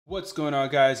What's going on,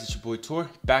 guys? It's your boy Tor,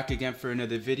 back again for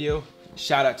another video.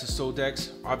 Shout out to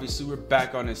Soldex. Obviously we're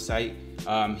back on his site.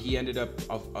 He ended up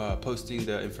posting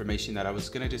the information that I was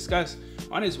gonna discuss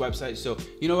on his website. So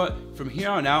you know what, from here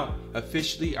on out,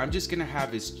 officially I'm just gonna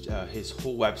have his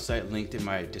whole website linked in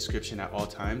my description at all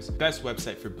times. Best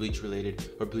website for Bleach related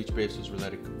or Bleach Bravesals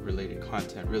related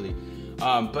content, really.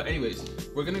 But anyways,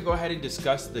 we're gonna go ahead and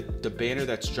discuss the banner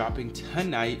that's dropping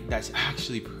tonight. That's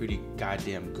actually pretty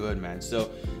goddamn good, man.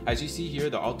 So as you see here,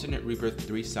 the alternate rebirth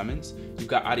 3 summons. You've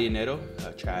got Arianero,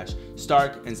 trash,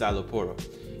 Stark, and Xyloporo.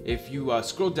 If you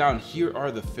scroll down, here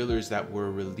are the fillers that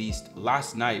were released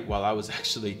last night while I was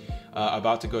actually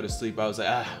about to go to sleep. I was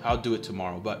like, I'll do it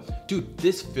tomorrow. But dude,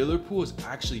 this filler pool is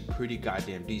actually pretty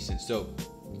goddamn decent. So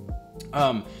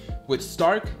with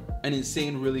Stark, an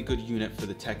insane, really good unit for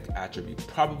the tech attribute.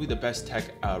 Probably the best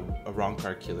tech wrong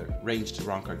card killer, ranged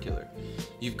wrong card killer.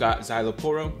 You've got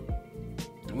Xyloporo,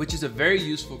 which is a very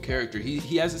useful character.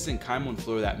 He has this Enkaimon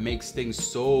floor that makes things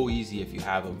so easy if you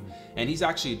have him. And he's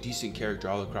actually a decent character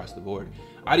all across the board.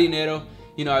 Arianero,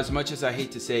 you know, as much as I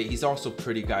hate to say, he's also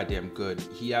pretty goddamn good.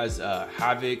 He has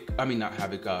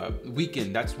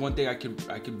Weaken. That's one thing I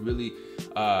could really,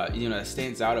 you know, that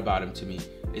stands out about him to me,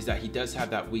 is that he does have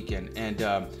that Weaken. And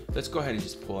let's go ahead and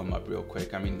just pull him up real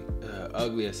quick. I mean,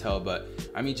 ugly as hell, but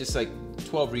I mean, just like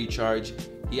 12 recharge.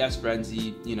 He has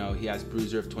Frenzy, you know, he has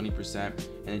Bruiser of 20%, and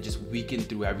then just Weaken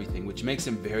through everything, which makes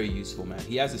him very useful, man.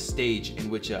 He has a stage in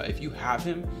which if you have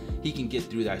him, he can get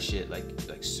through that shit like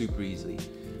super easily.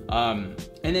 And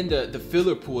then the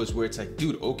filler pool is where it's like,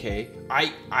 dude, okay,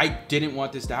 I didn't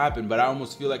want this to happen, but I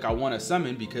almost feel like I want to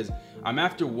summon because I'm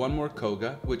after one more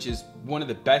Koga, which is one of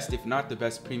the best, if not the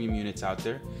best, premium units out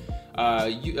there.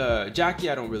 Jackie,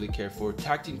 I don't really care for.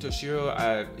 Tag Team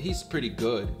Toshiro, he's pretty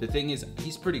good. The thing is,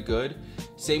 he's pretty good.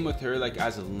 Same with her, like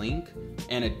as a Link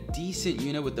and a decent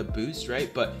unit with the boost,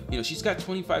 right? But you know, she's got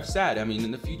 25 stat. I mean,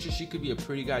 in the future, she could be a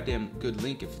pretty goddamn good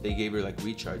Link if they gave her like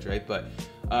recharge, right? But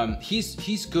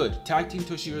he's good. Tag Team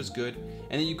Toshiro's good.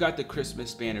 And then you got the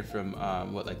Christmas banner from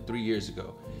what, like 3 years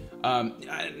ago.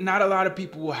 Not a lot of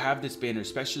people will have this banner,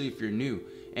 especially if you're new.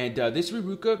 And this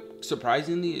Ruruka,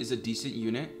 surprisingly, is a decent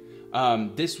unit.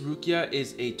 This Rukia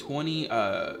is a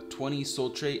 20 soul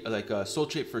trait, like a soul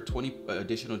trait for 20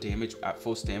 additional damage at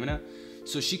full stamina.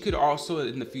 So she could also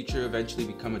in the future eventually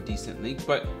become a decent Link.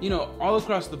 But you know, all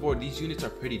across the board, these units are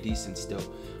pretty decent still.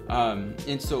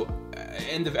 And so,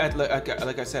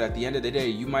 like I said, at the end of the day,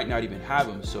 you might not even have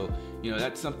them. So you know,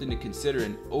 that's something to consider.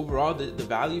 And overall, the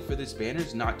value for this banner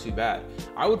is not too bad.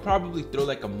 I would probably throw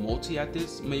like a multi at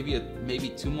this, maybe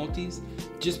 2 multis,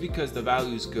 just because the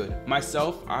value is good.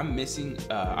 Myself, I'm missing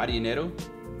Arianero,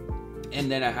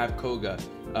 and then I have Koga,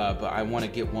 but I want to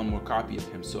get one more copy of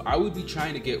him. So I would be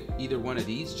trying to get either one of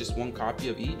these, just one copy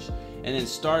of each. And then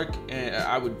Stark,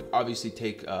 I would obviously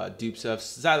take dupes of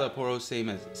Xyloporo,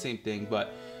 same thing,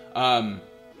 but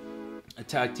a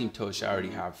Tag Team Tosh I already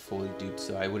have fully duped,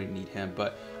 so I wouldn't need him.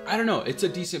 But I don't know, it's a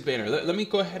decent banner. Let me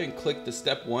go ahead and click the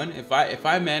step 1. If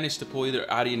I manage to pull either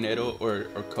Arianero or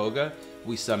Koga,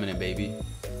 we summon it, baby.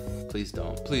 Please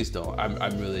don't, please don't.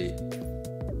 I'm really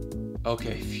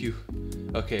okay. Phew.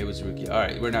 Okay, it was Rukia. All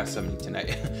right, we're not summoning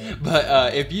tonight.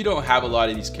 But if you don't have a lot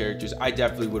of these characters, I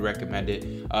definitely would recommend it.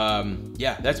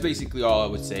 Yeah, that's basically all I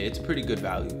would say. It's pretty good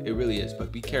value. It really is.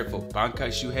 But be careful.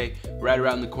 Bankai Shuhei, right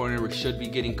around the corner. We should be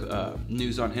getting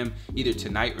news on him either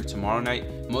tonight or tomorrow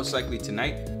night. Most likely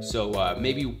tonight. So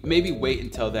maybe wait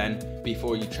until then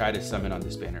before you try to summon on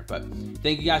this banner. But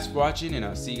thank you guys for watching, and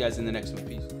I'll see you guys in the next one.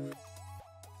 Peace.